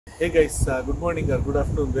Hey guys, good morning or good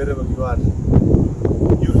afternoon wherever you are.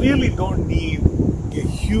 You really don't need a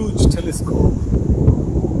huge telescope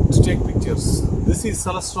to take pictures. This is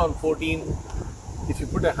Celestron 14. If you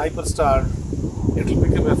put a hyperstar, it will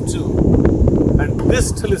become f2. And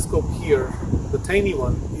this telescope here, the tiny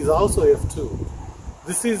one, is also f2.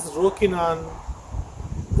 This is Rokinon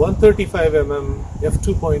 135mm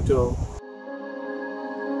f2.0.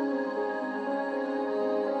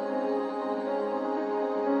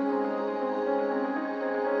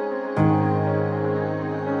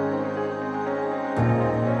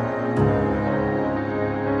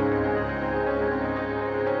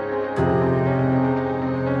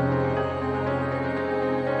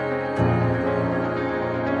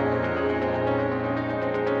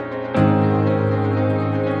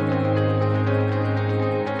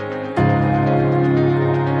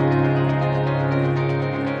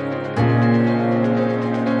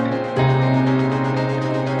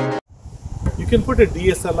 You can put a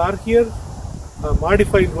DSLR here. A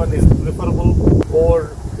modified one is preferable,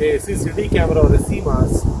 or a CCD camera or a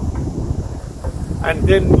CMOS, and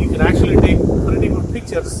then you can actually take pretty good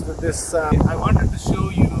pictures with this. I wanted to show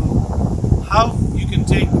you how you can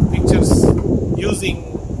take pictures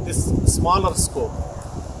using this smaller scope.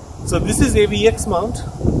 So this is AVX mount.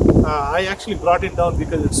 I actually brought it down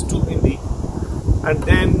because it's too windy, and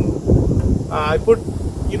then I put,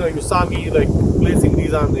 you saw me like placing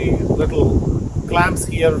these on the little clamps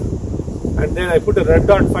here, and then I put a red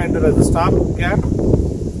dot finder as a stop gap.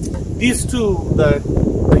 These two, the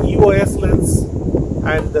EOS lens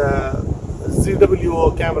and the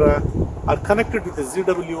ZWO camera, are connected with the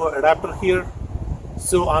ZWO adapter here.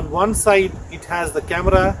 So on one side it has the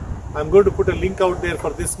camera. I'm going to put a link out there for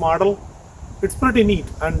this model. It's pretty neat,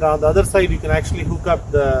 and on the other side you can actually hook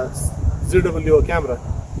up the ZWO camera.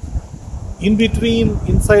 In between,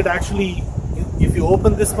 inside, actually, if you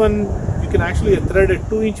open this one, you can actually thread a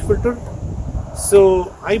 2-inch filter.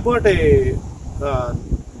 So I bought a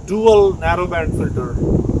dual narrowband filter.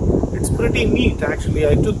 It's pretty neat actually.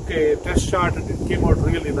 I took a test shot and it came out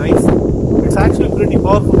really nice. It's actually pretty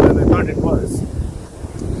powerful than I thought it was.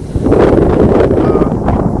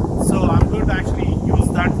 So I'm going to actually use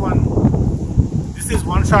that one. This is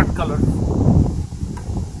one-shot color,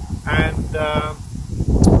 and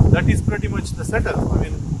that is pretty much the setup. I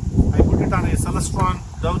mean, I put it on a Celestron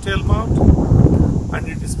dovetail mount, and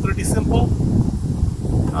it is pretty simple.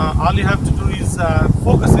 All you have to do is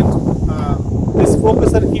focus it. This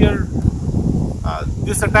focuser here,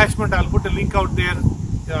 this attachment, I'll put a link out there.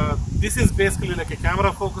 This is basically like a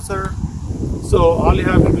camera focuser. So all you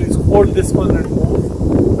have to do is hold this one and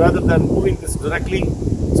move, rather than moving this directly.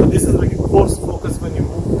 So this is like a coarse focus when you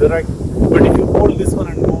move direct. But if you hold this one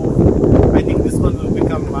and move, I think this one will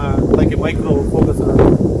become like a micro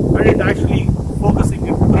focuser. And it actually focusing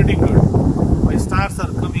it pretty good. My stars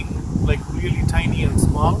are coming like really tiny and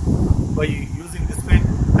small by using this pen.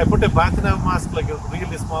 I put a bathnav mask, like a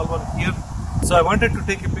really small one here. So I wanted to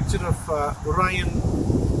take a picture of Orion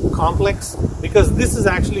complex, because this is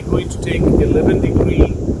actually going to take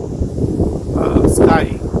 11-degree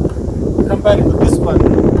sky. Compared to this one,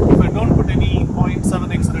 if I don't put any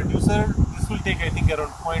 0.7x reducer, this will take, I think,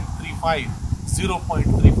 around 0.35,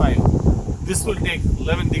 0.35. This will take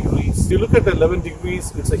 11 degrees. If you look at 11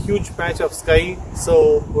 degrees, it's a huge patch of sky.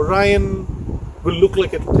 So Orion will look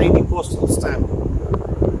like a tiny postal stamp.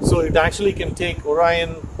 So it actually can take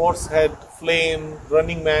Orion, Horsehead, Flame,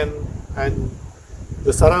 Running Man, and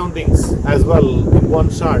the surroundings as well in one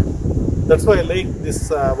shot. That's why I like this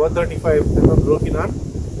 135mm Rokinon.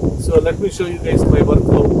 So let me show you guys my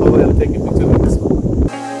workflow, how I'll take a picture of this one.